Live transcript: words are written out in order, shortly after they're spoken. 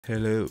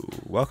Hello,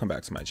 welcome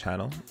back to my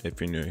channel. If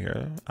you're new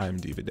here, I'm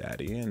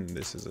DivaDadd-e, and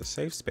this is a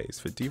safe space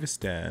for diva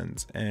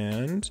stans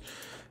and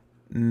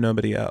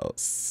nobody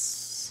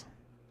else.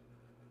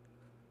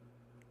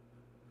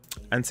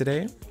 And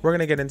today, we're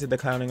gonna get into the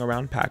clowning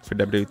around pack for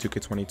WWE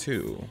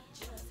 2K22.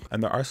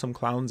 And there are some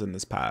clowns in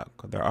this pack.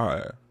 There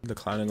are. The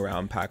clowning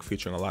around pack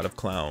featuring a lot of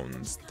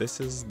clowns.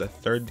 This is the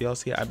third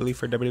DLC, I believe,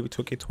 for WWE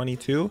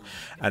 2K22.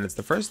 And it's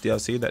the first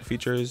DLC that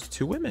features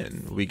two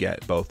women. We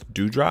get both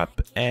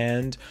Doudrop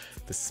and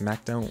the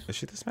SmackDown. Is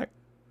she the Smack?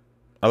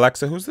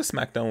 Alexa, who's the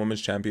SmackDown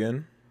Women's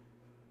Champion?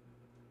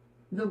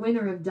 The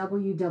winner of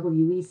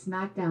WWE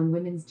SmackDown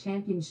Women's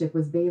Championship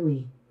was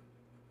Bayley.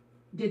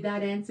 Did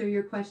that answer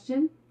your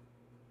question?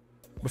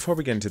 Before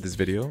we get into this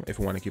video, if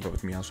you want to keep up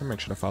with me also,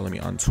 make sure to follow me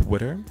on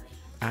Twitter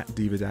at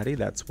DivaDadd-e.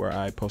 That's where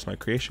I post my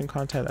creation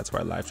content. That's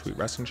where I live tweet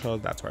wrestling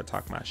shows. That's where I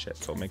talk my shit.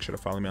 So make sure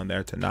to follow me on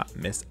there to not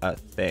miss a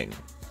thing.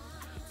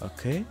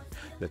 Okay,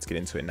 let's get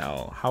into it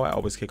now. How I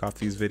always kick off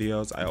these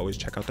videos, I always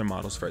check out their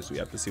models first. We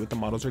have to see what the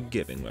models are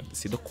giving. We have to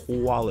see the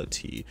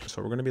quality.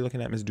 So we're going to be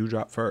looking at Miss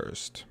Doudrop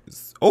first.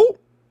 Oh,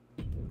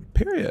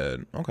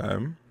 period. Okay,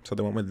 so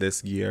they went with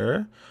this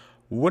gear.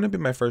 Wouldn't be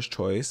my first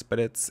choice, but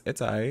it's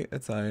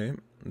aight.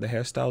 The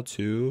hairstyle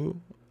too.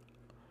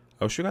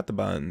 Oh, she got the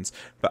buns,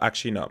 but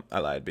actually no, I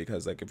lied,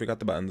 because like if we got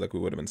the buns, like we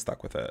would have been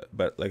stuck with it,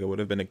 but like it would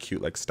have been a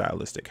cute like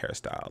stylistic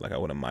hairstyle. Like I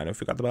wouldn't mind if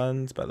we got the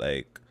buns, but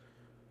like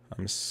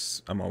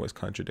I'm always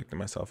contradicting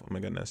myself. Oh my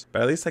goodness.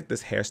 But at least like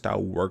this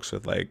hairstyle works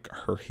with like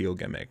her heel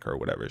gimmick or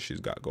whatever she's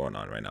got going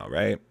on right now,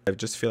 right? I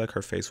just feel like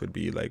her face would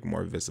be like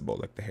more visible,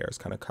 like the hair is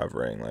kind of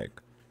covering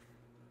like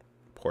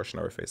portion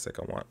of her face. Like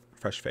I want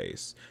fresh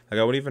face. Like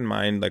I wouldn't even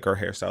mind like her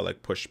hairstyle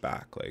like pushed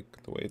back, like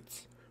the way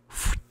it's,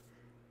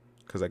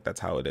 because like that's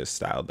how it is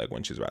styled like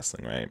when she's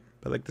wrestling, right?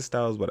 But like the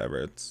style is whatever,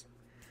 it's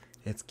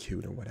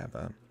cute or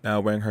whatever.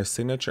 Now wearing her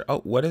signature. Oh,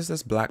 what is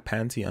this black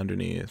panty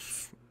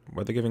underneath?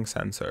 What are they giving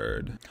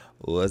censored?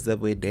 What's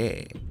up with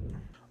that?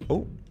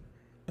 Oh,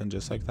 and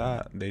just like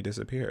that, they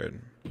disappeared.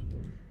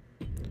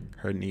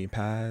 Her knee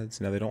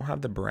pads. Now they don't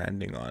have the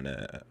branding on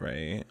it,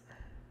 right?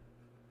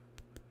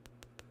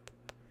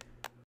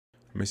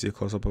 Let me see a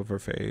close-up of her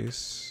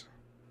face.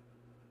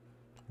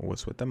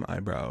 What's with them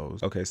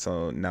eyebrows? Okay,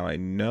 so now I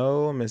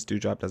know Miss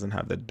Doudrop doesn't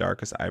have the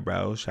darkest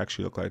eyebrows. She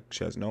actually looks like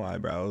she has no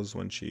eyebrows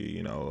when she,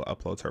 you know,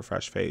 uploads her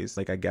fresh face.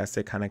 Like, I guess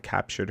it kind of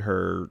captured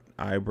her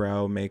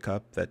eyebrow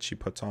makeup that she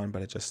puts on,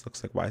 but it just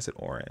looks like, why is it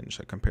orange?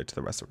 Like, compared to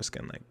the rest of her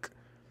skin, like,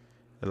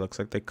 it looks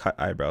like they cut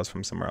eyebrows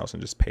from somewhere else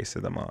and just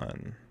pasted them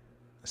on.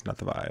 It's not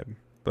the vibe.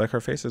 But, like,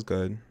 her face is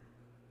good.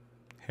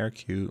 Hair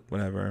cute,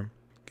 whatever.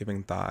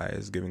 Giving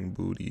thighs, giving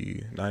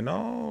booty. I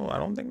know, I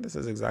don't think this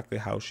is exactly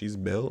how she's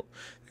built.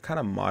 They kind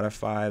of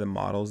modify the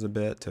models a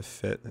bit to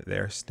fit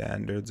their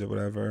standards or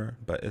whatever,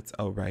 but it's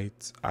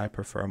alright. I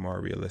prefer a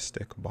more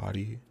realistic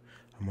body,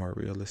 a more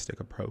realistic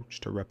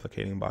approach to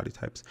replicating body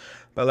types.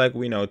 But like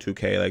we know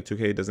 2K, like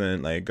 2K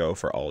doesn't like go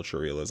for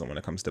ultra realism when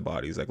it comes to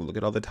bodies. Like look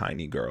at all the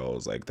tiny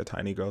girls. Like the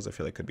tiny girls I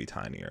feel like could be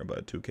tinier,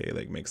 but 2K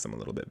like makes them a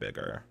little bit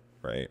bigger,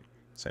 right?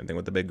 Same thing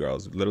with the big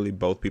girls. Literally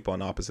both people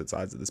on opposite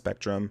sides of the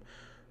spectrum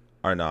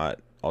are not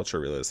ultra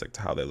realistic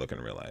to how they look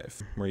in real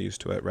life. We're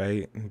used to it,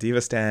 right?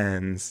 Diva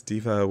stans,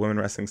 diva women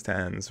wrestling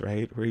stans,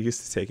 right? We're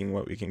used to taking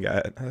what we can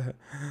get.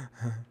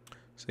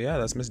 So yeah,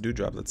 that's Miss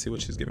Doudrop. Let's see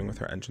what she's giving with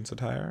her entrance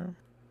attire.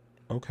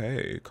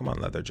 Okay, come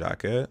on, leather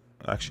jacket.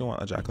 I actually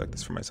want a jacket like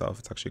this for myself.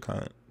 It's actually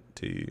kind of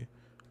tea.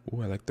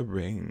 Ooh, I like the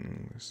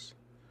rings.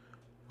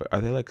 Wait,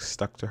 are they like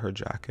stuck to her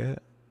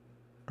jacket?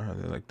 Or are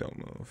they like, don't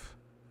move?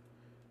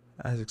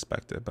 As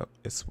expected, but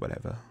it's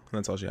whatever. And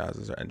that's all she has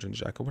is her entrance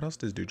jacket. What else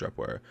does Doudrop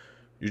wear?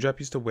 Doudrop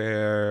used to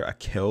wear a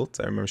kilt.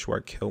 I remember she wore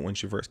a kilt when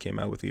she first came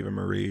out with Eva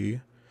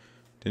Marie.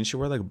 Didn't she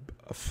wear like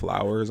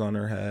flowers on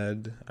her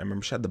head? I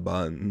remember she had the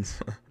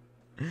buns.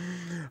 I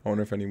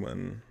wonder if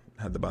anyone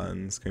had the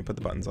buns. Can we put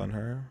the buttons on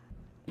her?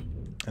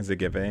 Is it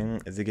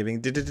giving? Is it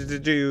giving Doudrop?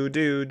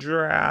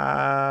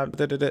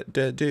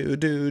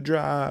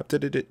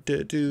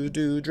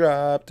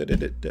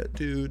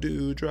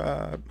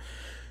 Doudrop.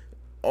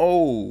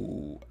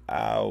 Oh,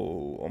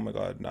 ow. Oh my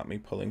god, not me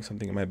pulling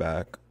something in my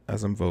back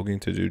as I'm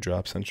voguing to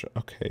Doudrop Central.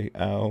 Okay,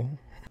 ow.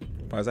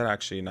 Why is that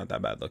actually not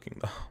that bad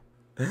looking though?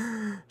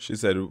 She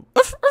said, I'm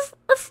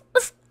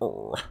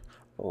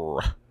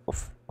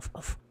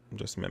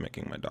just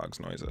mimicking my dog's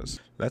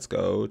noises. Let's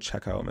go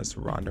check out Miss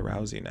Ronda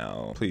Rousey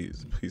now.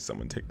 Please, please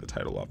someone take the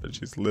title off it.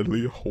 She's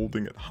literally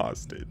holding it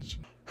hostage.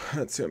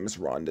 Let's see what Miss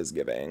Ronda's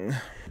giving.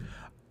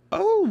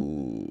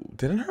 Oh,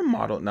 didn't her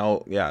model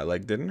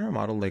didn't her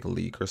model like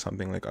leak or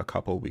something like a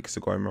couple weeks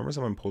ago? I remember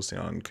someone posting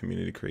on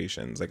Community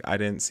Creations. Like I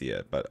didn't see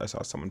it, but I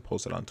saw someone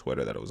posted on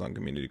Twitter that it was on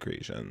Community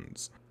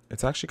Creations.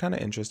 It's actually kind of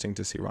interesting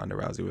to see Ronda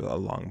Rousey with a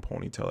long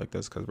ponytail like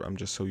this, because I'm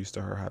just so used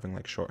to her having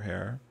like short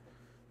hair.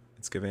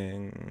 It's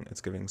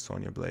giving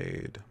Sonya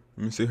Blade.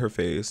 Let me see her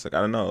face. Like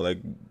I don't know, like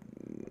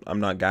I'm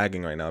not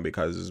gagging right now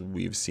because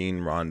we've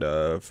seen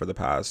Ronda for the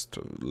past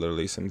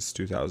literally since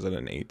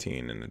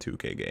 2018 in the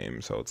 2K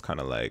game. So it's kind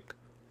of like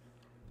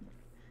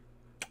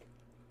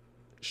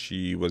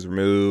she was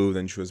removed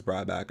and she was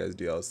brought back as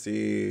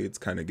DLC. It's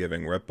kind of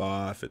giving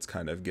ripoff. It's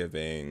kind of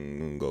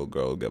giving go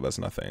girl, give us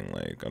nothing.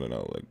 Like, I don't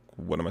know, like,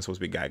 what am I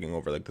supposed to be gagging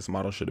over? Like, this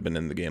model should have been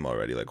in the game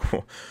already. Like,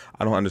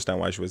 I don't understand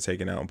why she was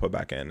taken out and put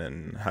back in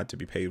and had to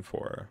be paid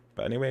for.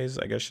 But anyways,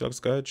 I guess she looks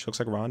good. She looks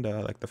like Ronda.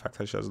 I like the fact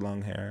that she has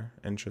long hair.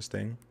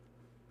 Interesting.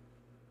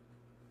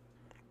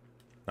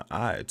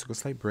 I took a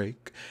slight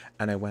break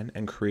and I went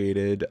and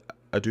created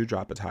a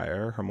Doudrop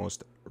attire, her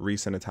most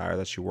recent attire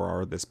that she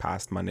wore this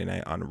past Monday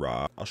night on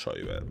Raw. I'll show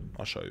you it.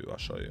 I'll show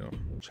you.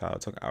 Child,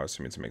 it took hours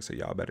for me to make, so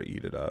y'all better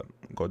eat it up.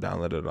 Go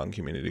download it on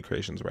Community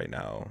Creations right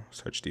now.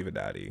 Search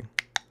DivaDadd-e.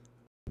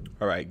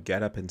 All right,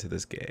 get up into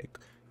this gig.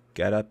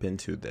 Get up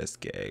into this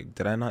gig.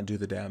 Did I not do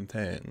the damn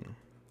thing?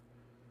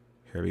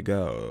 Here we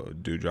go.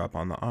 Doudrop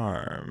on the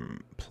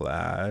arm.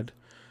 Plaid.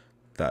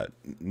 That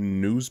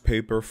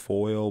newspaper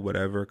foil,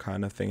 whatever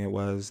kind of thing it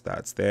was,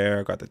 that's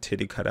there. Got the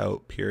titty cut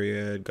out,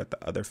 period. Got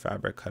the other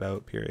fabric cut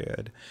out,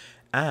 period.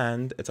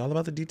 And it's all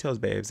about the details,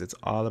 babes. It's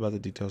all about the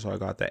details. So I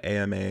got the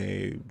AMA,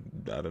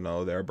 I don't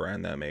know, their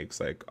brand that makes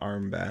like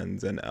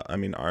armbands and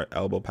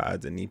elbow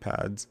pads and knee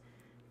pads.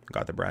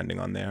 Got the branding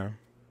on there.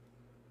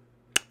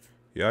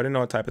 You already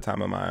know what type of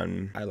time I'm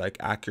on. I like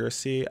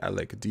accuracy, I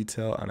like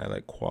detail, and I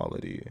like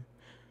quality.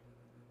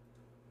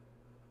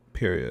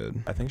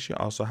 Period. I think she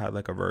also had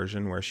like a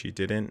version where she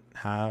didn't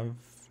have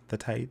the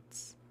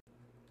tights.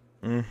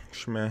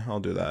 Shmeh, I'll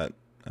do that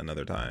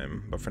another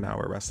time. But for now,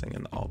 we're resting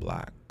in all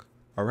black.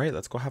 All right,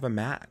 let's go have a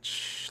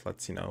match.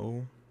 Let's, you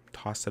know,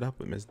 toss it up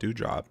with Miss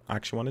Doudrop. I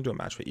actually want to do a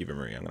match with Eva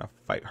Marie. I'm going to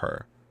fight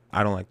her.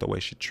 I don't like the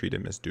way she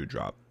treated Miss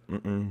Doudrop.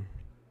 I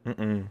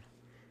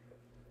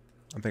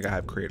think I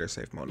have creator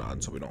safe mode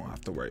on, so we don't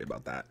have to worry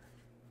about that.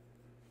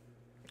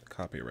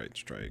 Copyright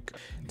strike.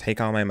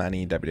 Take all my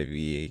money,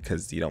 WWE,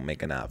 because you don't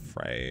make enough,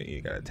 right? You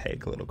gotta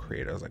take little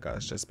creators like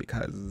us just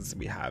because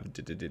we have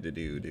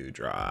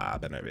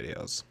Doudrop in our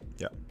videos.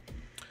 Yeah.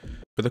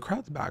 But the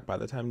crowd's back by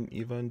the time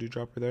Eva and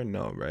Doudrop were there?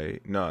 No,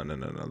 right? No.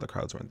 The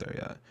crowds weren't there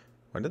yet.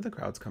 When did the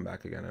crowds come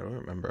back again? I don't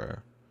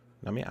remember.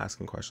 Not me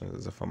asking questions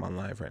as if I'm on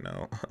live right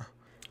now.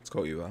 Let's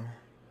go, Eva.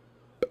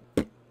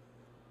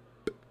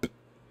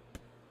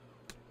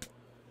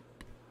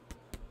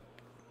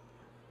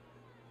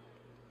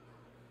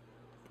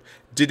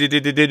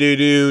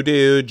 Doudrop.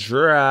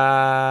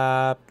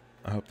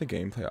 I hope the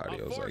gameplay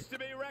audio is like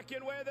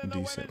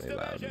decently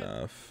loud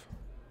enough.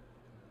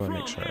 I want to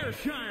make sure.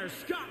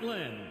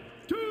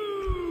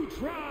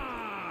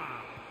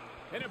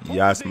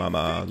 Yes,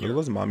 mama. Look at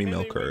those mommy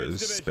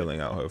milkers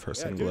spilling out of her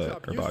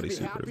singlet, her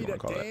bodysuit, whatever you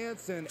want to call it.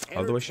 I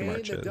love the way she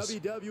marches.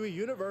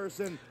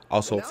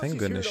 Also, thank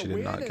goodness she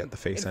did not get the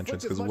face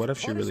entrance, because what if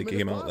she really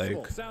came out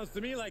like... Sounds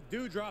to me like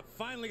Doudrop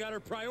finally got her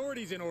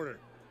priorities in order.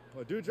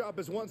 Well, Doudrop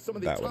has won some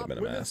of the that would have top been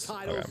a mess.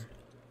 Okay.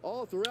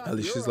 All throughout At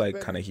least she's Europe, like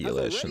kind of and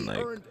heelish has and like,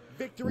 already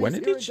earned when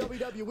did victories she, here in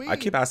WWE I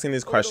keep asking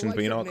these questions,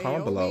 but you know what, over the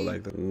comment likes of below, Naomi.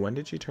 like, when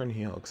did she turn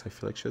heel? Because I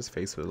feel like she was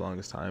face for the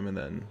longest time and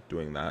then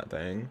doing that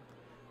thing.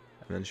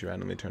 And then she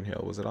randomly turned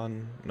heel. Was it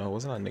on, no, it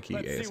wasn't on Nikki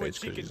ASH because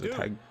she's a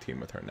tag team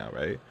with her now,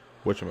 right?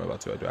 Which I'm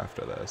about to do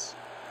after this.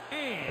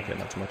 Okay,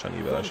 not too much on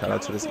Eva. Shout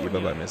out to this Eva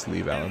by Miss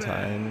Lee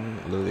Valentine.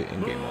 Literally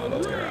in-game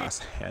models get her ass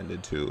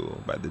handed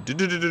to by the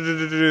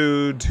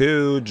Doudrop.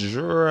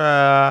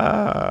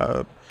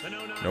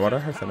 Now what are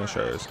her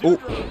finishers? Oh,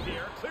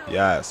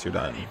 yes, you're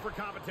done.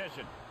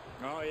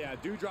 Oh yeah,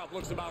 Doudrop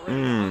looks about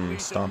ready.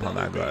 Stomp on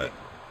that gut.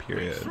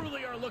 Period.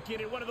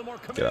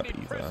 Get up,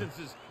 Eva.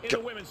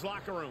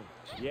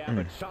 Yeah,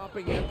 but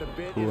chomping at the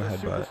bit Ooh, is a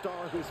headbutt.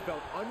 superstar who's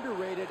felt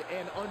underrated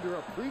and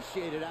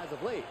underappreciated as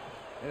of late.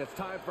 And it's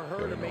time for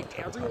her to make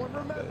everyone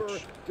remember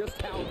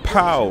just how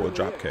Pow! good she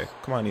Drop really kick. is.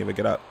 Come on, Eva,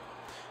 get up.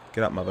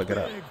 Get up, mother, get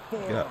up.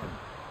 Get up.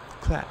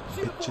 Clap,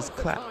 bitches,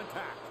 clap.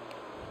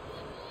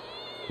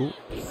 Ooh.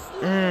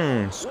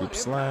 Scoop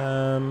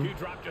slam.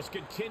 Doudrop just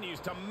continues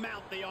to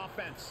mount the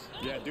offense.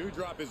 Yeah,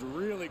 Doudrop is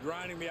really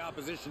grinding the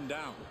opposition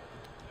down.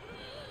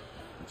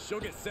 She'll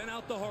get sent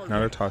out the hard Now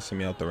way. they're tossing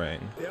me out the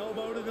ring.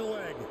 Elbow to the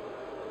leg.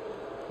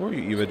 What are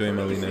you, Eva, doing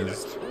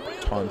Melina's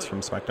taunts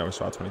from SmackDown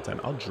vs. Raw 2010?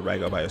 I'll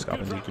drag out by your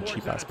scalp and take your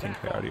cheap ass pink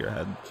hair out of your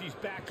head.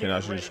 Okay, now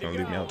she's just gonna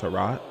leave me out to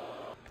rot.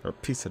 Or a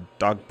piece of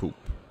dog poop.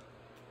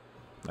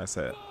 That's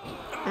it.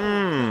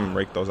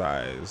 Rake those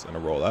eyes and a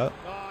roll up.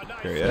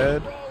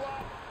 Period.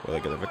 Will they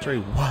get the victory?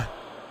 1,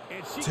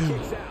 2.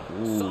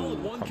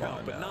 Ooh, come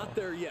on now.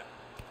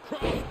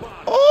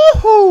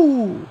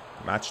 Oh!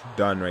 Match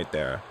done right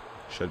there.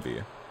 Should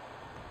be.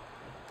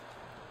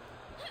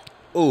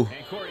 Ooh.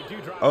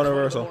 Oh, no,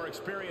 reversal.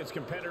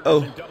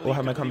 Oh, we'll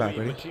have my comeback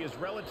ready.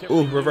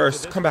 Ooh,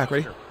 reverse. Comeback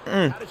ready.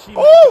 Oh!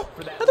 Oh!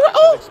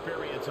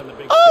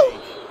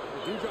 Oh!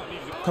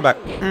 Come back.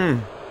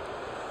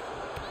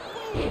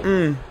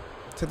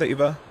 To the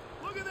Eva.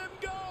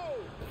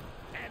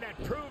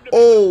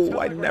 Oh,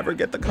 I never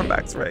get the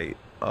comebacks right.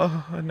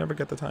 Oh, I never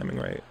get the timing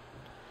right.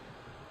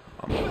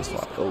 I'm always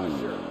flopped. Oh.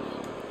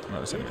 I'm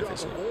not sending my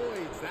face.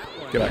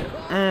 Get back.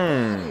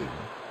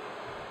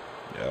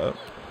 Yep.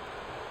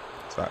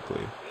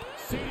 Exactly.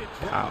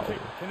 Pow.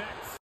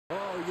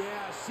 Oh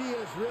yeah, She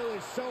is really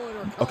showing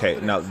her confidence. Okay,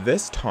 now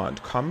this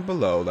taunt, comment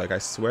below. Like, I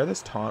swear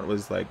this taunt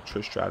was like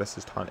Trish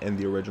Stratus's taunt in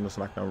the original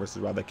SmackDown vs.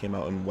 Raw that came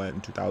out in what,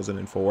 in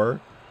 2004?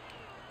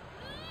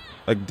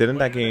 Like, didn't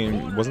that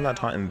game, wasn't that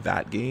taunt in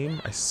that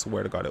game? I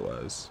swear to God it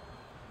was.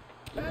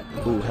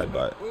 Ooh,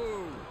 headbutt.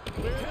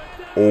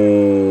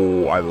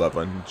 Oh, I love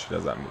when she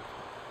does that move.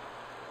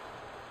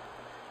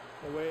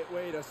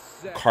 Wait a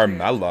second.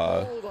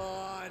 Carmella. Hold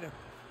on.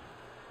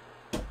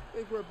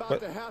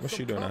 What's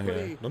she doing out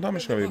here? Don't tell me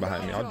she's gonna be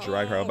behind me. I'll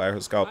drag her out by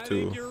her scalp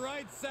too.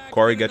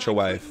 Corey, get your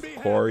wife.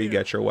 Corey,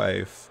 get your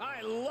wife.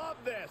 I love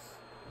this.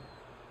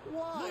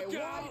 Why?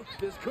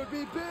 This could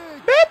be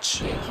big.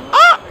 Bitch!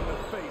 Ah!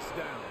 The face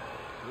down.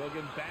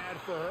 Looking bad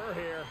for her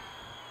here.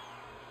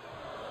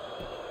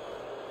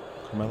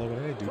 Carmella, what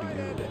did I do to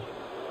you?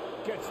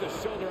 Gets the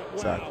shoulder up.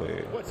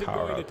 Exactly. What's it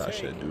Power going out to that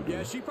take? shit, doo-doo.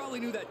 Yeah, she probably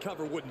knew that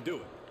cover wouldn't do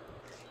it.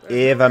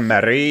 Eva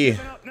Marie,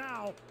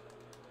 Now.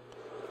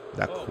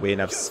 the Queen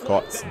of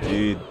Scots,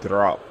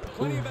 Doudrop.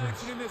 Plenty of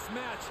action in this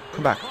match.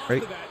 Come back, The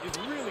right? cost of that is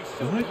really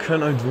Why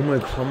can't I do my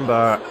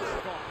comeback? Down.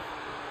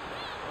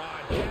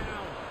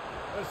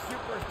 The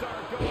superstar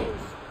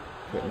goes.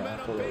 Good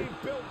Momentum man. being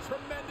built.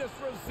 Tremendous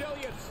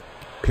resilience.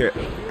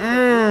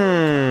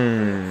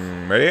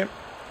 Ready?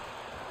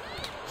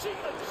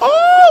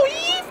 Oh,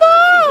 Eva!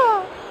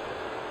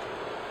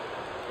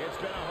 It's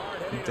been a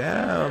hard-hitting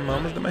Damn, I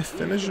almost did my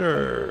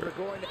finisher.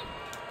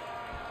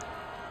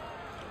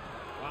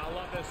 I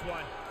love this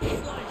one.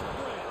 Sliced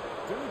bread.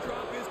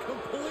 Doudrop is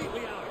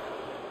completely out.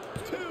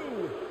 2.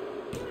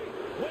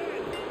 Win.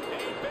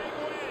 A big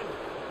win.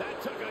 That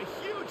took a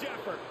huge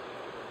effort.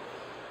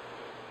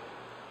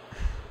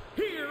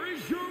 Here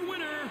is your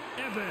winner,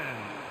 Evan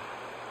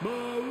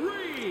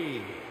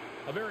Marie.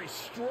 A very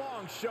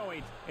strong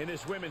showing in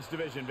this women's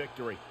division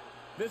victory.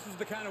 This is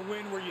the kind of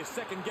win where you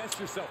second guess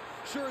yourself.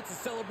 Sure, it's a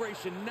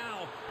celebration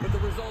now, but the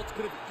results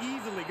could have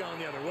easily gone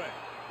the other way.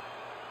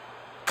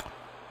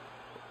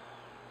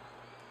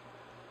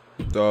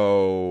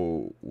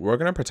 So we're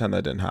gonna pretend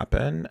that didn't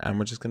happen, and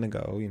we're just gonna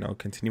go, you know,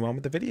 continue on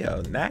with the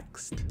video.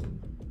 Next,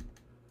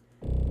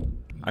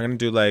 I'm gonna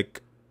do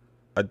like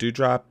a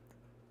Doudrop,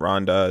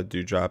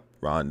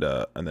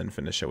 Ronda, and then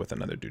finish it with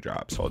another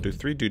Doudrop. So I'll do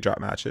 3 Doudrop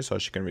matches so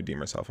she can redeem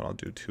herself, and I'll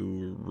do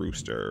 2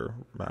 Rooster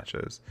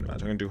matches. I'm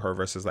gonna do her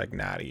versus like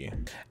Natty. I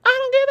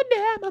don't give a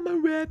damn, I'm a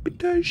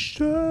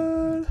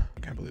reputation. I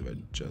can't believe I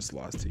just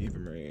lost to Eva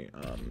Marie.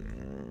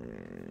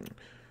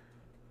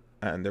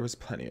 And there was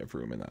plenty of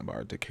room in that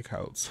bar to kick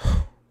out, so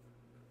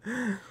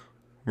we're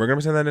gonna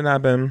pretend that didn't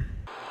happen.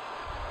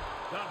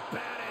 The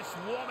baddest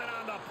woman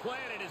on the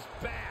planet is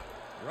back.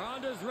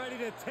 Ronda's ready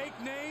to take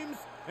names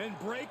and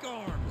break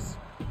arms.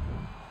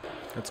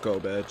 Let's go,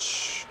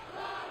 bitch.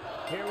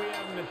 Here we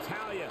have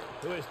Natalya,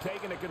 who has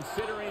taken a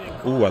considering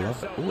and Ooh, I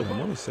love that. Ooh,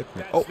 I'm only sick.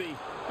 Oh,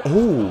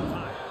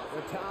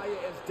 Natalia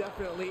is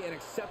definitely an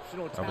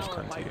exceptional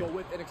talent, Michael,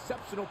 with an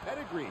exceptional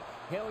pedigree,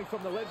 hailing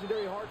from the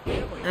legendary Hart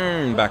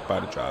family. Back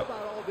body drop.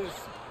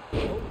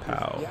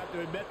 Pow. You have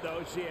to admit,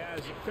 though, she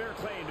has fair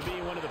claim to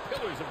being one of the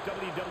pillars of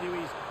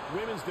WWE's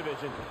women's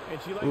division,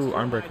 and she likes to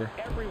arm remind breaker.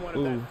 everyone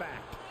of that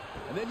fact.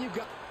 And then you've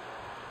got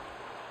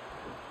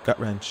Gut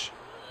wrench.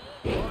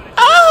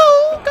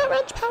 Oh, gut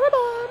wrench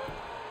powerbomb.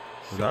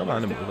 Is that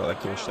around the move? I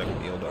like the way she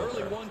like kneeled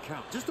over.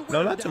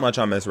 No, not too much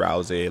on Miss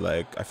Rousey.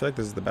 Like, I feel like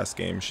this is the best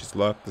game she's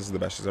looked. This is the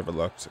best she's ever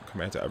looked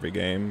compared to every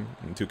game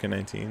in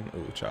 2K19.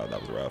 Ooh, child,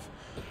 that was rough.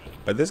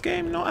 But this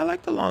game, no, I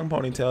like the long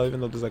ponytail, even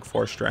though there's like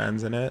 4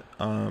 strands in it.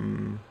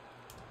 Oh,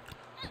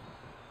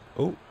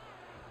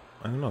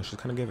 I don't know. She's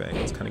kind of giving.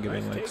 It's kind of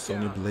giving like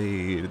Sonya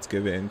Blade. It's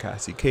giving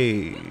Cassie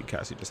K.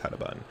 Cassie just had a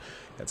bun.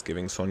 It's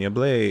giving Sonya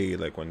Blade,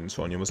 like when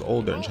Sonya was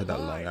older and she had that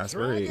long ass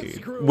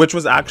braid, which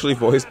was actually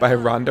voiced by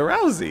Ronda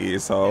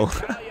Rousey. So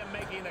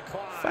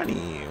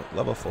funny.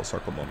 Love a full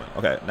circle moment.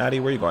 Okay, Natty,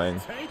 where are you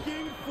going?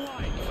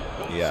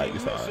 Yeah, you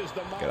saw it.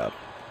 Get up.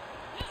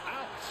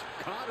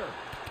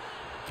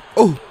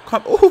 Oh,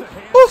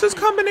 oh, this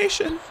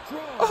combination.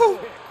 Oh.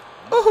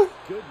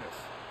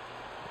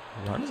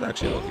 Ronda's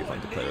actually low-key fun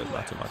to play with,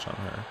 not too much on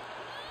her.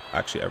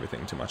 Actually,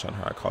 everything too much on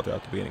her. I called her out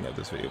at the beginning of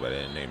this video, but I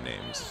didn't name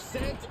names.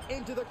 Sent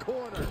into the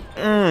corner.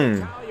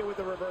 Natalia with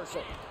the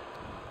reversal.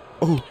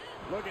 Oh.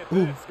 Look at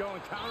this,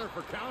 going counter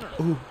for counter.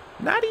 Oh,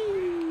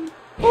 Natty.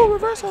 Oh,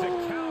 reversal.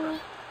 I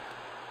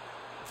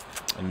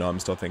know I'm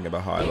still thinking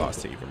about how I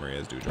lost to Eva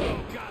Maria's Doudrop.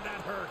 Oh, God,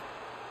 that hurt.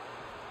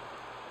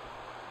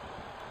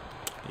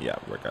 Yeah,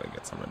 we're gonna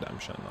get some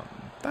redemption on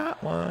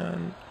that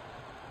one.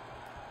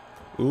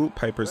 Ooh,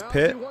 Piper's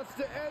Pit. Wants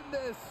to end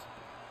this.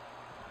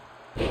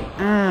 So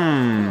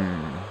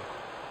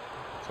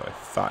I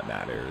thought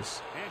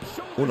Natters.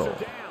 Uno,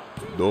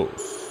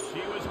 dos.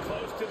 She was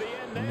close to the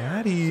end there.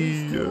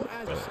 Natty.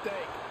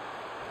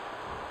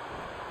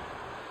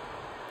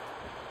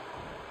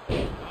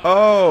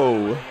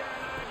 Oh.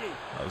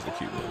 That was the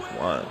cute move.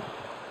 1,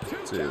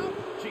 2.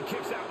 She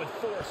kicks out with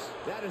force.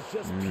 That is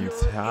just pure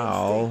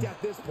instinct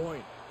at this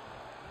point.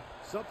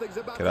 Something's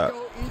about to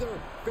go either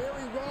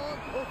very wrong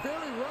or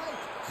very right.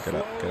 Get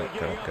up, get up,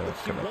 get up, get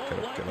up, get up, get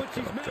up, get up,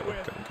 get up, get up, get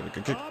up, get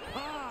up, get up.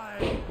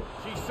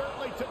 She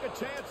certainly took a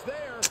chance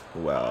there.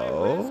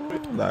 Well,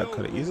 that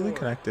could have easily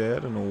connected. I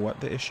don't know what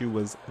the issue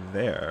was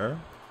there.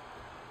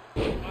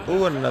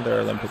 Ooh, another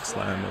Olympic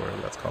slam, or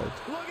whatever that's called.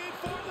 Looking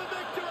for the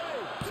victory.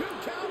 2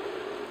 count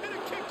and a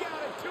kick out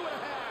at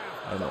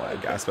 2.5. I don't know why I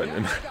gasped by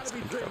doing that.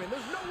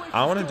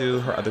 I want to do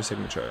her other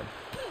signature.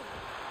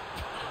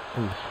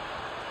 Ooh.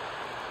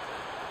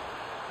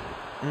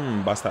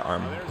 Bust that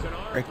arm.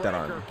 Break that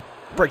arm.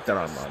 Break that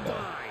arm, Ronda.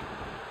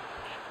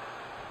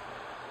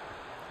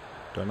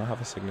 Do I not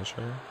have a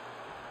signature?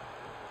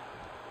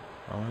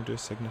 I want to do a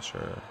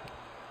signature.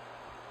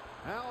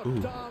 How Ooh.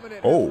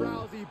 dominant Oh. has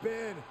Rousey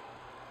been?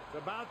 It's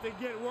about to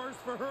get worse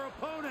for her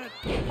opponent.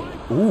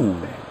 Ooh.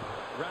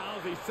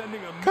 Rousey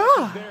sending a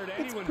God, message there to it's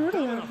anyone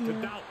brutal dumb out enough to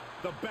here. doubt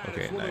the baddest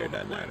Okay, now woman you're on the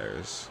dead, planet.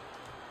 Niners.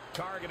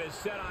 Target is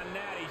set on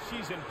Natty.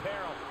 She's in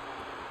peril.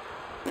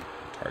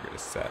 Target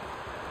is set.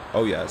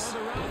 Oh, yes.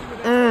 Ronda Rousey with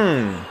a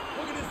Mmm.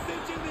 looking to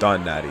cinch in the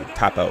Done, Natty.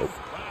 Tap out.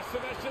 last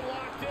submission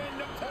locked in.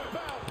 No tap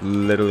out.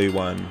 Literally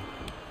one.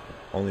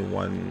 Only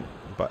one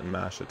button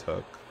mash it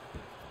took.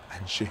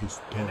 And she's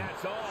And done.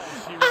 that's all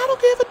she I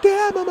don't give a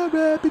damn on my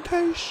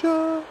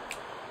reputation.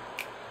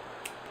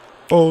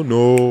 Oh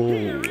no.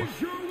 Here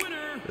is your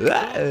winner, Hey.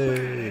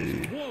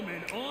 the baddest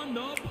woman on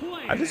the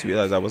planet. I just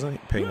realized I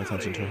wasn't paying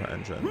attention to her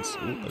entrance.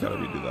 Ooh, I gotta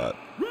redo that.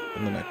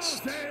 In the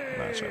next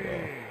match I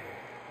will.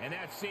 And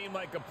that seemed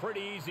like a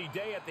pretty easy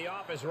day at the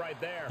office right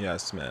there.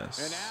 Yes, miss.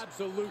 An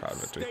absolute Proud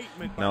victory.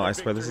 statement. No, by I the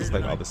swear this victor is here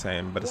like all tonight. the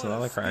same, but it's What not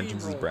a like her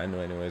entrance is steamroll. brand new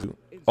anyways.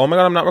 Oh my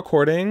god, I'm not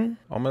recording.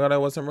 Oh my god, I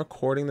wasn't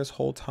recording this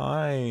whole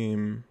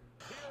time.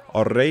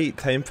 Alright,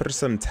 time for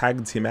some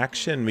tag team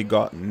action. We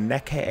got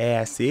Nikki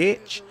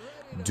ASH,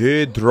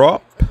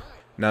 Doudrop.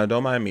 Now,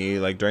 don't mind me,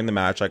 like during the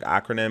match, like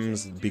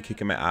acronyms be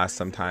kicking my ass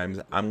sometimes.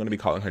 I'm gonna be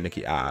calling her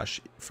Nikki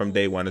Ash. From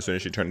day one, as soon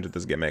as she turned into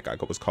this gimmick, I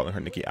was calling her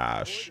Nikki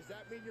Ash.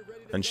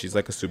 And she's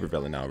like a super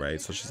villain now, right?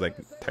 So she's like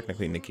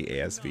technically Nikki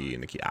ASV,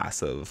 Nikki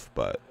Assive,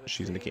 but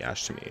she's Nikki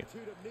Ash to me.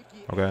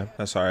 Okay?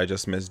 I'm sorry, I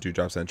just missed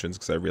Doudrop's entrance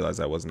because I realized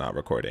I was not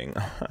recording.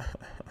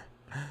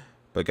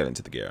 But get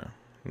into the gear.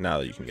 Now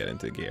that you can get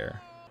into the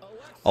gear.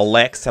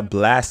 Alexa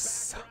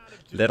Bliss.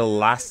 Little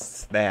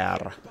lass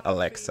there.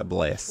 Alexa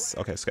Bliss.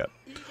 Okay, skip.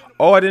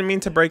 Oh, I didn't mean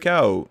to break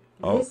out.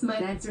 Oh. This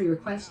might answer your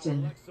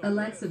question.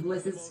 Alexa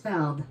Bliss is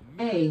spelled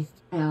A-L-E-X-A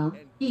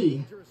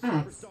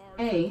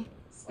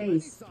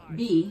space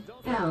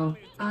B-L-I-S-S.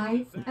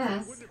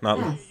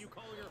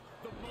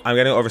 I'm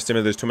getting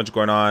overstimulated. There's too much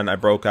going on. I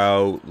broke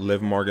out.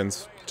 Liv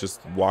Morgan's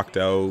just walked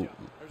out.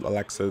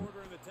 Alexa.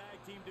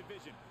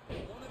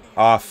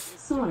 Off.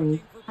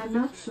 Sorry, I'm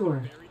not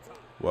sure.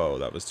 Whoa,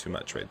 that was too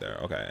much right there.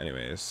 Okay,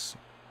 anyways.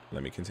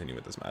 Let me continue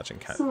with this match and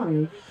can't.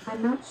 Sorry,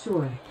 I'm not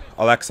sure.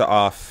 Alexa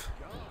off.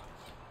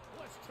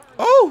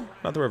 Oh!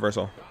 Not the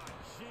reversal.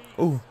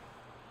 Ooh.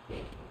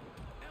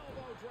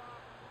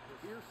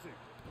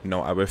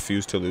 No, I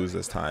refuse to lose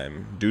this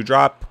time.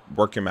 Doudrop,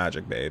 work your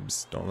magic,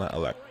 babes. Don't let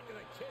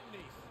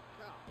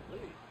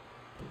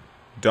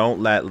Don't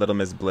let Little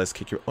Miss Bliss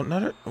kick your. Oh,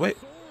 not her. Wait.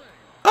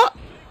 Ah!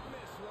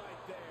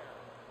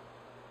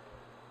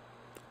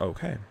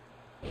 Okay.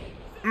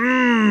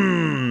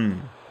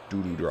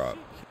 Doo-doo drop.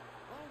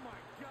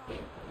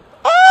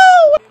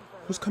 Oh!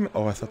 Who's coming?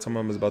 Oh, I thought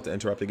someone was about to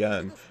interrupt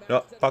again. No,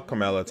 fuck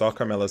Carmella. It's all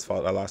Carmella's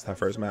fault. I lost that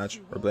first match.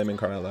 We're blaming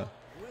Carmella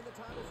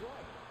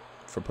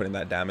for putting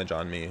that damage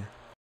on me.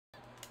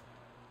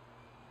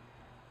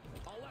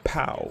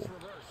 Pow. You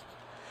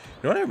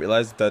know what I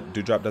realized that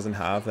Doudrop doesn't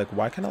have? Like,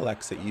 why can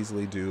Alexa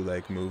easily do,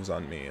 like, moves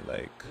on me?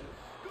 Like,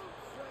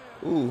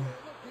 ooh.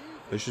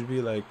 There should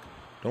be, like,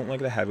 don't like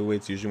the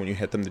heavyweights usually when you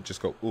hit them, they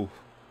just go, ooh.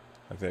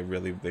 Like,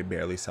 they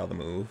barely sell the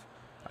move.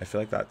 I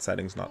feel like that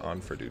setting's not on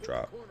for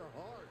Doudrop.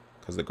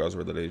 Because the girls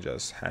were literally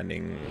just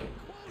handing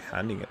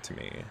it to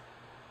me.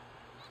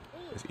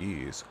 With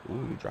ease.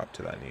 Ooh, drop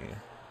to that knee.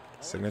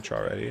 Signature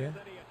already? You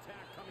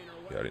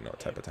already know what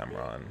type of time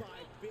we're on.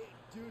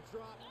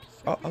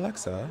 Oh,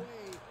 Alexa.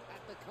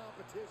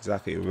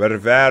 Exactly.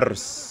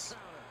 Reverse.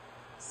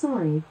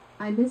 Sorry,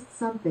 I missed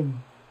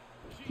something.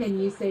 Can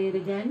you say it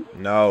again?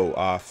 No,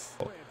 off.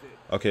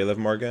 Okay, Liv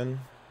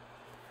Morgan.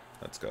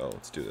 Let's go.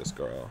 Let's do this,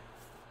 girl.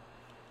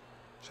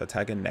 Should I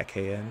tag in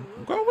Nikki in?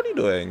 Girl, what are you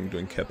doing?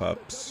 Doing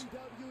kip-ups.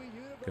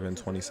 Given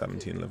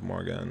 2017 Liv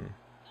Morgan.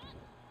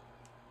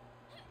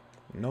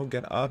 No,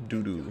 get up,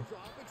 doo-doo.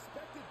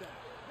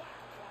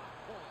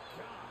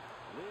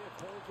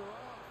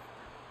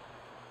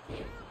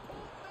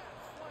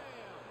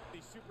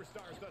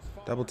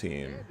 Double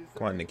team.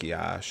 Come on, Nikki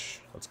Ash.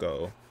 Let's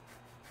go.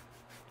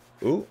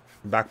 Ooh,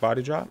 back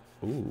body drop.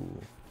 Ooh,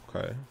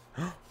 okay.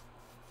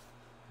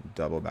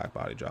 Double back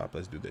body drop.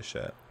 Let's do this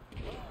shit.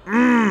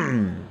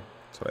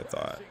 That's what I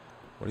thought.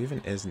 What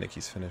even is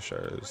Nikki's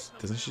finishers?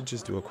 Doesn't she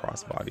just do a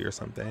crossbody or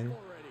something?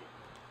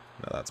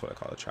 No, that's what I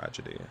call a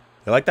tragedy.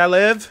 You like that,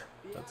 Liv?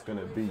 That's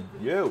gonna be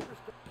you.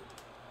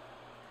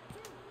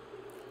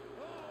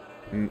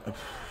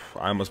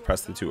 I almost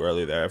pressed it too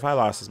early there. If I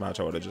lost this match,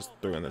 I would have just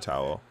threw in the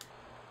towel.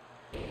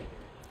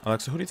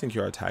 Alexa, who do you think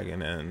you are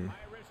tagging in?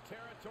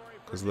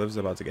 Because Liv's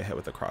about to get hit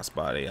with a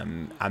crossbody.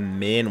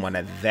 I'm in one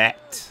of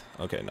that.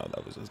 Okay, no,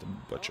 that was just a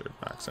butchered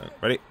accent.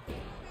 Ready?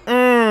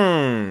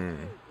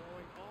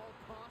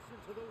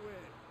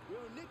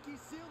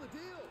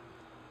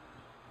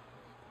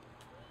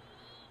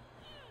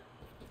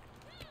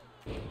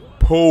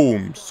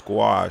 Boom.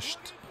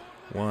 Squashed.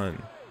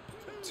 1,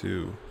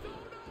 2.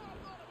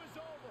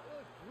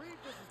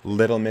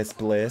 Little Miss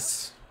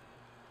Bliss.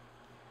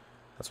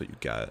 That's what you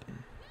got.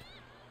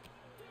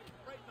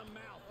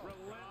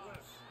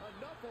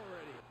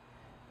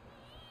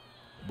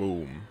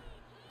 Boom.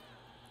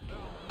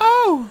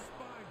 Oh!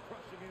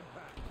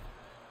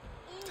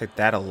 Take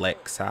that,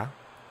 Alexa.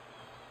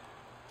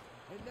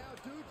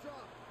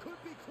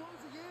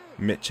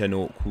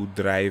 Michinoku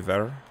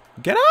driver.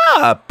 Get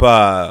up!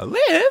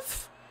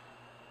 Liv!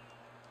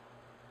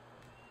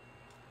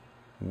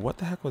 What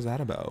the heck was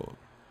that about?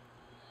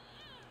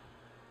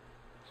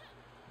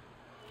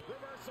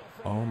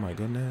 Oh my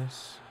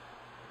goodness.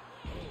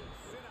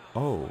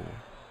 Oh.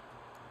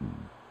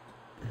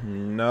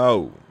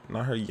 No.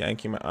 Not her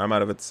yanking my arm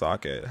out of its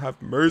socket.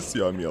 Have mercy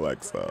on me,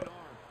 Alexa.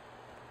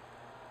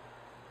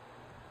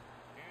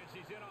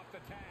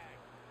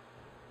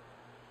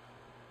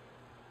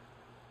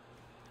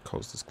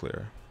 Coast is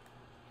clear.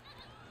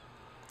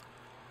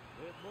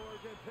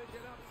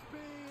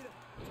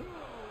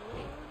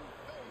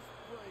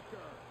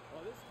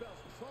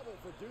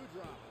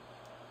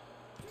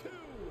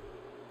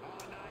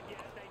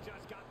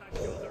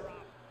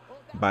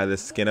 By the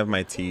skin of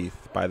my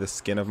teeth. By the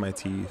skin of my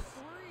teeth.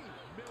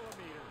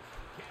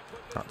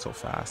 Not so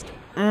fast.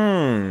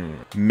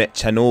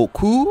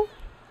 Michinoku.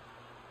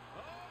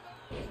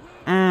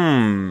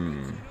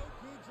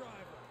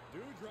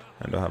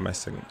 I do have my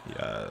second.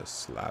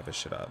 Yes,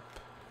 lavish it up.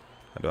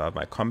 I do have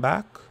my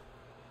comeback.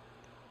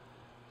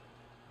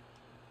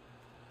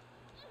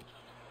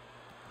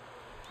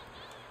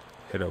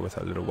 Hit her with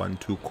a little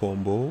 1-2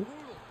 combo.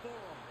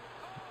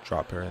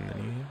 Drop her in the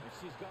knee.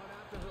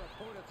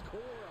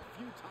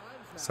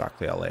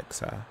 Exactly,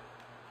 Alexa.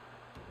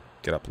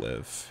 Get up,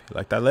 Liv. You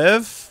like that,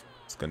 Liv?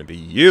 It's gonna be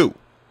you.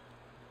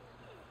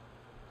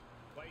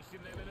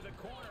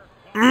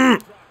 Oh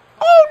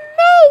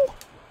no!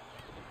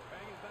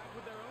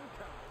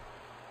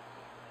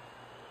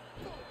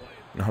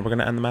 You know how we're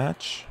gonna end the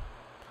match?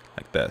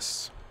 Like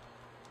this.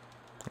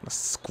 I'm gonna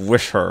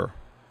squish her.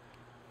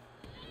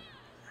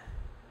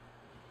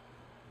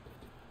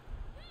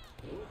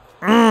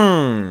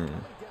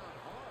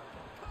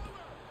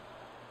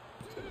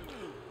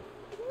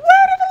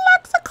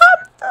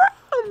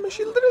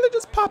 She literally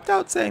just popped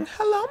out saying,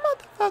 "Hello,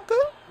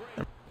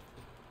 motherfucker."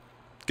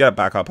 Get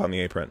back up on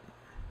the apron.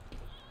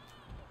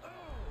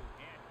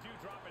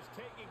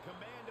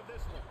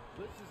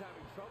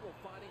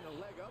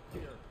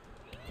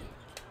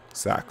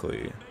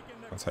 Exactly.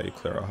 That's how you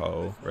clear a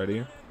hoe.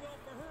 Ready?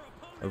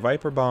 A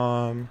Viper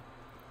Bomb.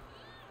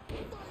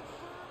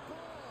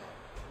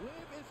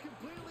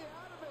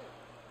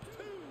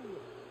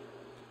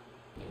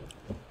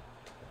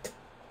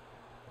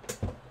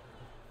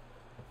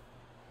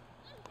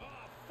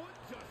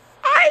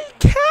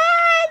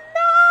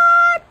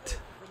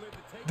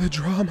 The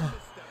drama.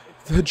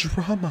 The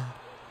drama.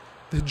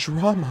 The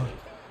drama.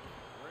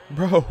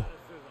 Bro.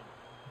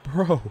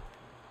 Bro.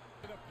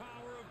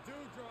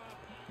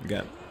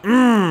 Again.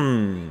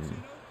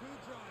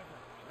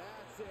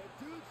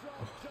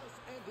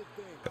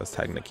 Let's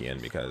tag Nikki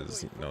in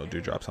because, you know,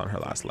 Doudrop's on her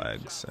last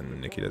legs and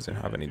Nikki doesn't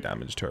have any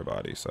damage to her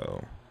body,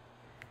 so.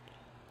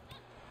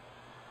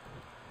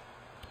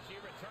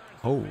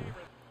 Oh.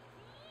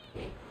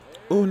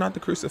 Oh, not the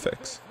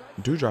crucifix.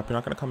 Doudrop, you're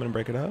not going to come in and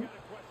break it up?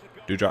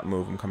 Doudrop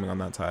move, I'm coming on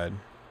that side.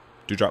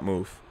 Doudrop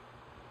move.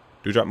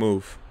 Doudrop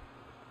move.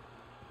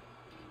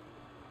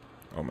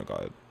 Oh my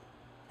god.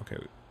 Okay,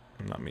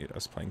 not me,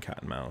 us playing cat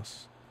and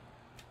mouse.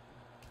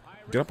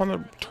 Get up on the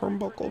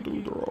turnbuckle,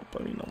 Doudrop.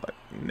 I mean, like,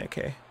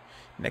 Nikki.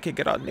 Nikki,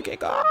 get out, Nikki,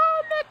 go,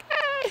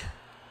 Nikki!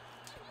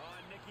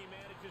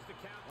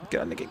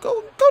 Get out, Nikki,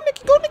 go,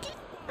 Nikki, go, Nikki!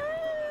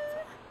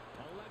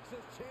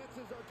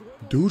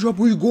 Doudrop,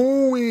 where you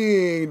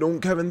going? Don't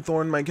Kevin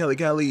Thorne my Kelly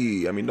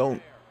Kelly. I mean,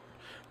 don't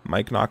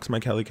Mike Knox my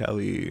Kelly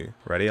Kelly.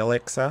 Ready,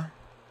 Alexa?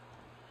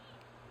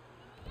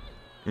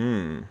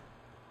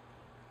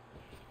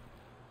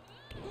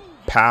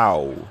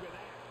 Pow.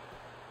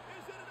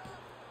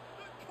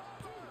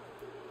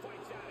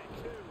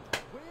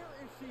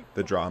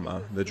 The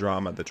drama, the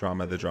drama, the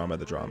drama, the drama,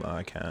 the drama.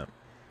 I can't.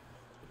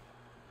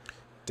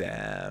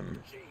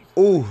 Damn.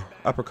 Ooh,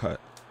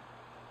 uppercut.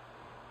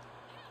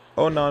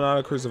 Oh no, not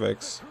a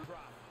crucifix.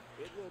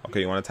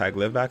 Okay, you want to tag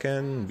Liv back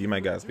in? Be my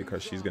guest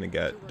because she's going to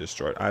get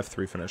destroyed. I have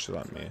 3 finishes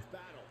on me.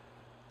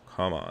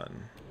 Come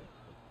on.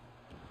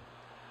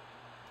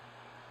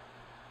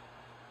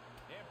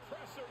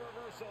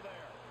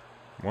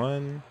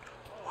 One.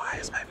 Why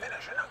is my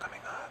finisher not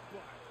coming up? I'm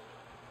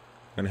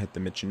going to hit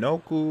the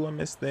Michinoku on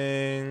this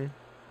thing.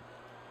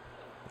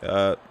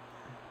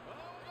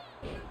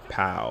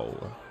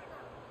 Pow.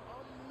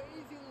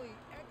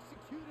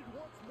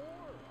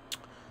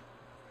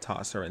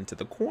 Toss her into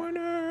the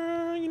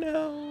corner, you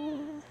know.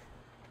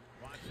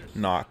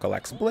 Knock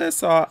Alexa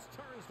Bliss off.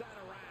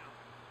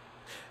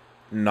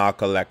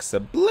 Knock Alexa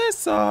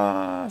Bliss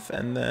off.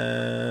 And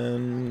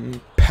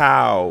then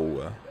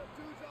pow.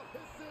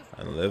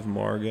 And Liv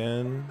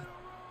Morgan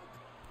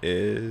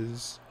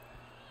is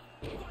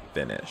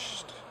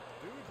finished.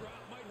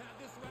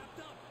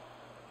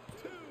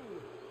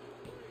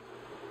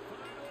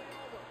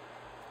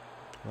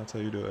 That's how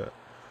you do it.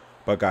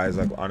 But guys,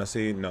 like,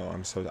 honestly, no,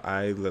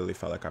 I literally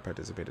felt like I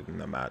participated in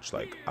the match.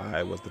 Like,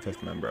 I was the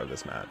 5th member of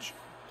this match.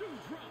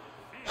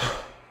 I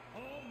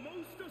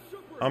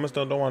almost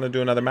don't want to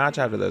do another match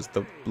after this.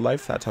 The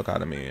life that took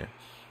out of me.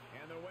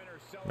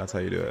 That's how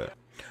you do it.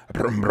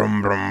 Brum,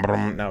 brum, brum,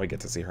 brum. Now we get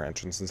to see her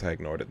entrance since I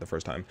ignored it the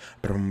first time.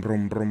 Brum,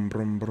 brum, brum,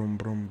 brum, brum,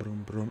 brum,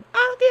 brum, brum. I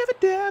don't give a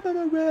damn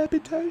about my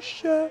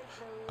reputation.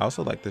 I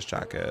also like this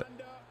jacket,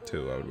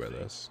 too. I would wear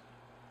this.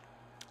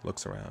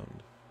 Looks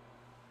around.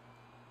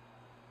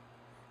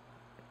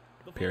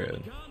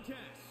 Period.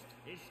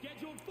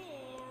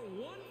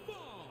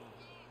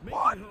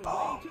 One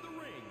fall. To the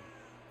ring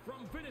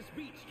from Venice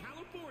Beach,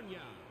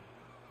 California,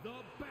 the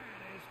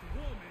baddest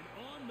woman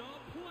on the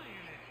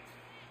planet,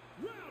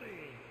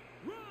 Rowdy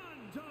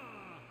Ronda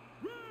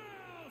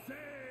Rousey.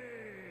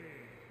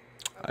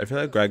 I feel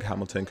like Greg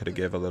Hamilton could have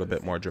given a little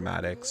bit more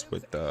dramatics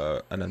with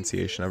the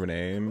enunciation of her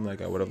name.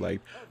 Like, I would have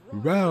liked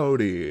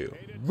Rowdy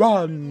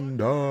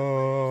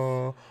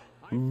Ronda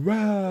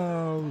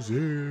Rousey.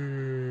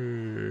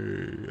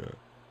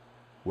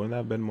 Wouldn't that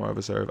have been more of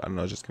a serve? I don't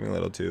know, just give me a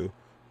little too.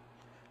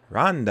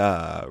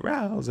 Ronda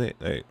Rousey.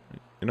 Like,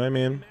 you know what I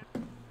mean?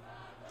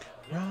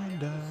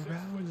 Ronda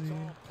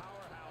Rousey.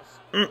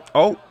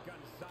 Oh.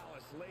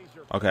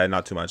 Okay,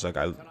 not too much. Like,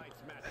 I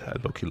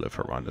low-key live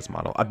for Ronda's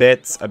model. A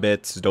bit.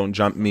 Don't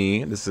jump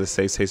me. This is a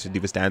safe space for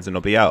DivaDadd-e and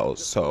nobody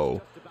else.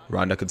 So,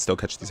 Ronda could still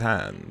catch these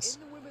hands.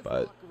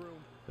 But,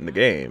 in the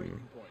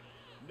game.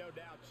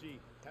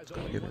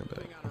 Give it a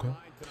bit. Okay.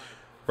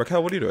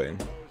 Raquel, what are you doing?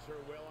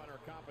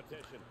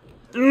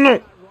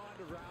 No!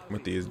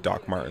 With these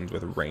Doc Martens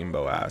with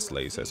rainbow ass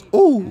laces.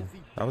 Ooh!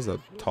 That was a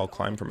tall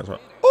climb from his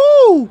front.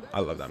 Ooh! I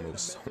love that move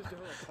so much.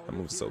 That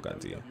move's so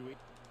gunty.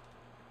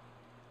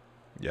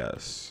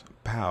 Yes.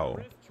 Pow.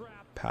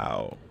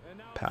 Pow.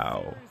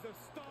 Pow.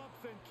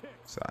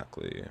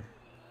 Exactly.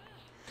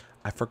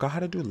 I forgot how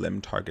to do limb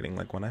targeting.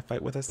 Like, when I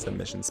fight with a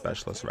submission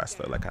specialist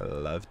wrestler, like, I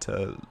love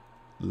to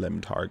limb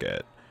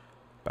target.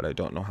 But I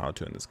don't know how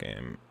to in this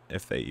game.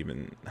 If they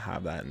even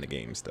have that in the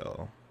game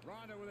still.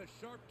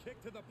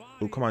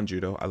 Ooh, come on,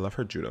 judo. I love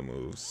her judo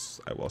moves.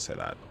 I will say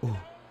that. Ooh.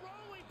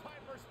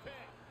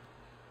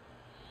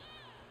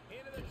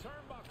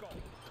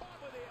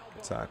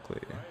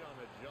 Exactly.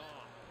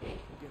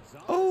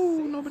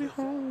 Oh, nobody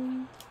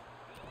home.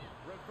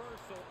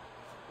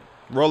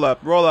 Roll up,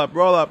 roll up,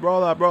 roll up,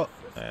 roll up, roll.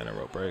 And a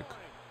rope break.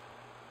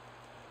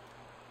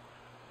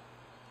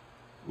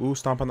 Ooh,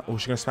 stomp on the. Oh,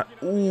 she's gonna smack.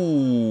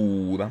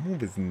 Ooh, that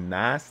move is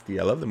nasty.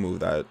 I love the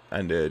move that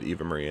ended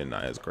Eva Marie and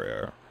Nia's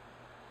career.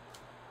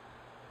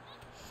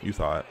 You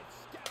thought.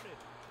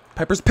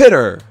 Piper's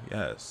Pitter.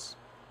 Yes.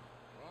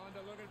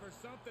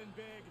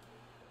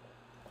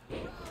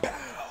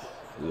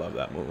 Love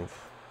that move.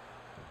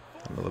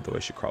 I love the way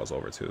she crawls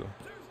over too.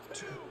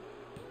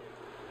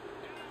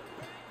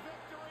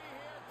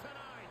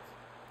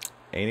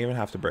 Ain't even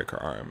have to break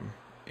her arm.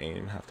 Ain't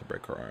even have to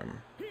break her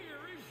arm. Here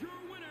is your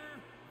winner,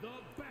 the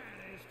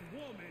baddest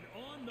woman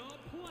on the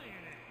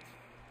planet,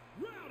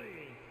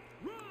 Rowdy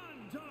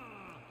Ronda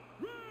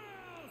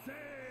Rousey.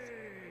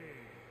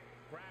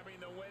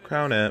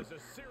 Crown it.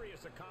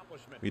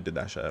 We did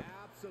that shit.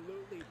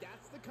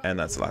 And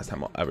that's the last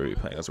time I'll ever be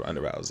playing as Ronda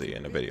Rousey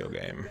in a video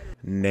game.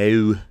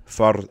 Now,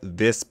 for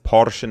this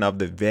portion of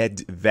the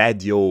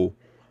video,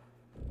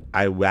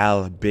 I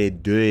will be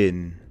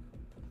doing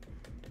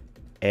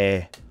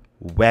a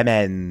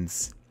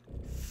women's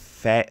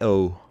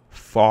Fatal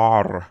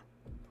 4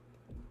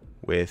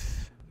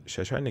 with,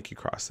 should I try Nikki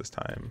Cross this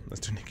time?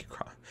 Let's do Nikki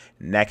Cross.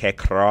 Nikki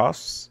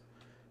Cross,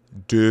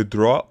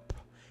 Doudrop,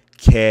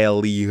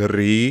 Kelly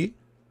Ray,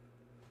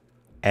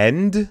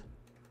 and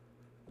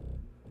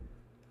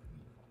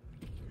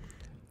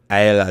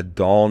Ayla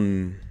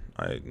Dawn.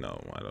 I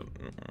don't.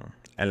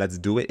 And let's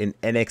do it in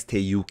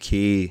NXT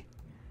UK.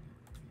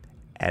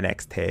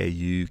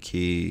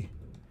 NXT UK.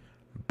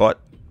 But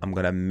I'm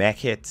gonna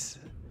make it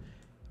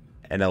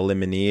an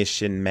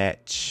elimination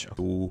match.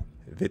 So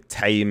the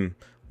time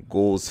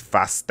goes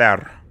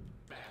faster.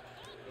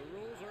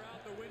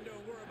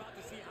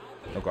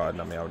 Oh god,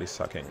 not me already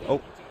sucking.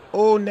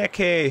 Oh,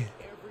 Nikki.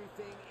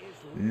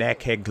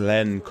 Nikki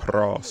Glenn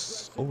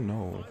Cross. Oh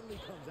no.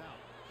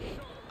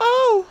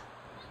 Oh.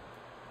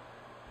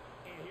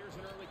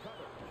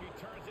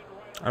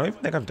 I don't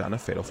even think I've done a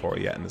Fatal 4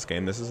 yet in this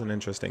game. This is an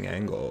interesting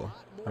angle.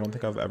 I don't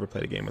think I've ever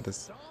played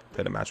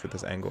a match with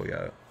this angle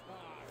yet.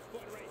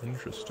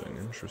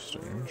 Interesting.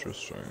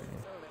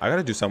 I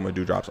gotta do something with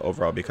Doudrop's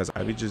overall because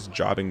I be just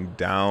jobbing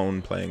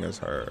down playing as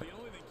her.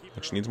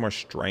 Like, she needs more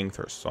strength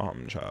or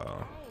something,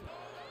 child.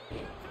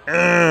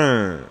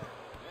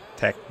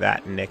 Take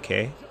that,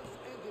 Nikki.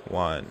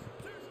 1,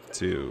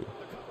 2.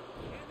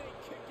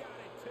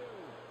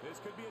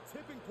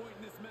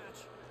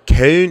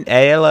 Count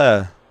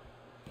Ayla.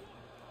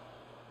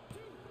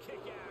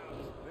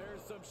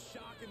 There's some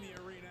shock in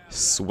the arena.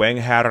 Swing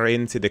her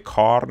into the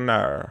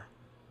corner.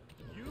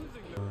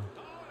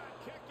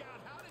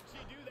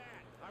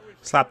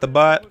 Slap the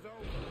butt.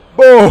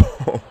 Boom.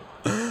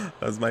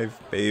 That's my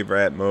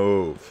favorite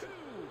move.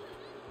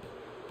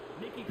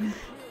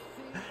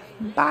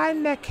 Bye,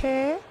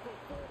 Nikki.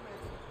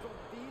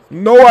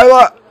 No,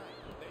 Ayla.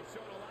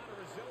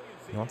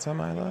 You want some,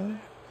 Ayla? You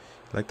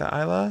like that,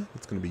 Ayla?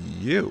 It's gonna be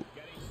you.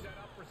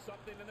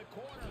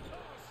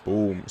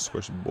 Boom.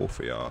 Squish both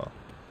of y'all.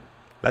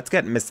 Let's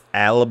get Miss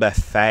Elba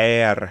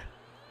Fair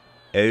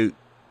out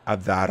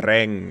of the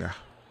ring.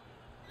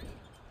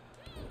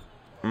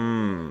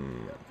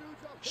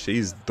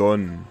 She's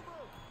done.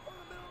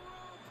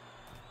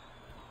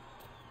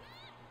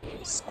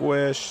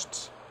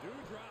 Squished.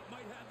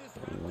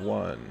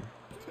 1.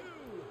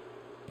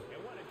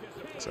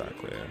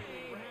 Exactly.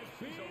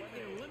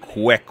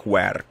 Quick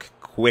work.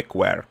 Quick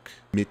work.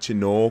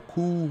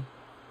 Michinoku.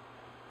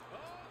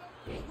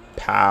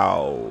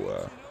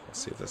 Pow. Let's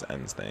see if this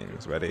ends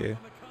things. Ready?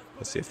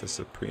 Let's see if the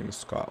Supreme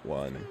Scott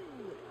won.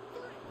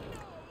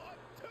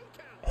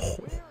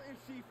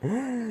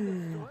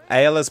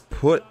 Ayla's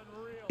put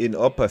in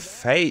up a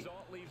fight.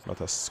 About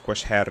to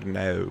squish her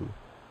now.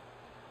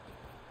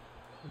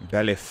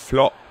 Belly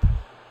flop.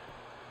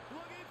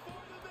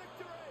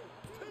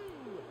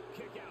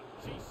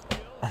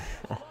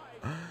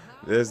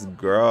 This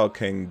girl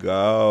can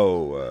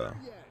go.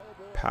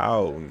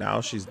 Pow.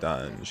 Now she's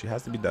done. She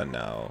has to be done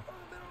now.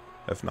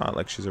 If not,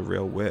 like, she's a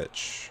real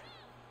witch.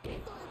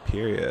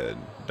 Period.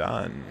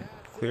 Done.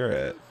 Clear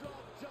it.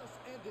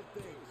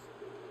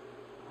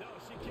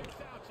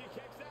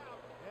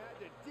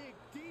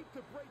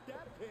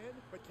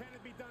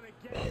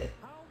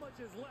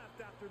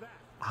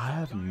 I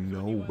have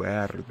no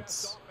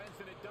words.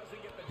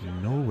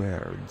 No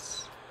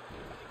words.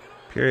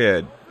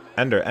 Period.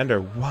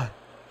 Ender. What?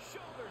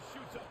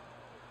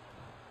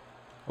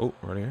 Oh,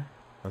 right here.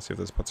 Let's see if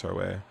this puts her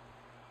away.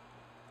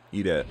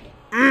 Eat it.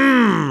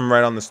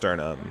 Right on the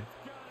sternum.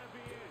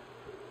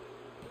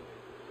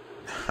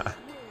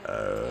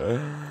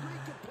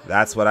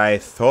 That's what I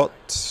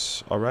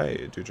thought.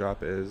 Alright,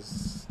 Doudrop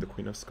is the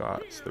Queen of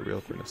Scots, the real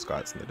Queen of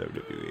Scots in the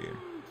WWE.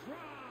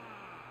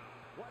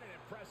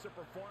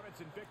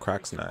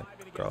 Cracks neck.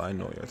 Girl, I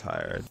know you're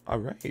tired.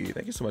 Alright,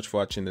 thank you so much for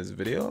watching this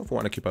video. If you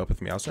want to keep up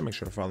with me also, make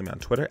sure to follow me on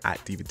Twitter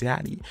at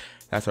DivaDadd-e.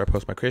 That's where I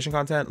post my creation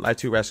content, live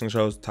 2 wrestling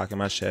shows, talking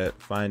my shit.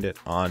 Find it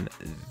on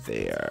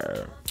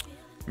there.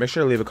 Make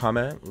sure to leave a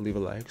comment, leave a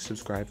like,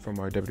 subscribe for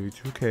more WWE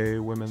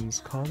 2K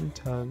women's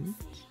content.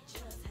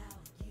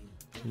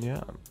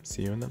 Yeah,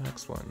 see you in the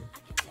next one.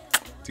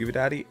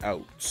 DivaDadd-e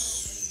out.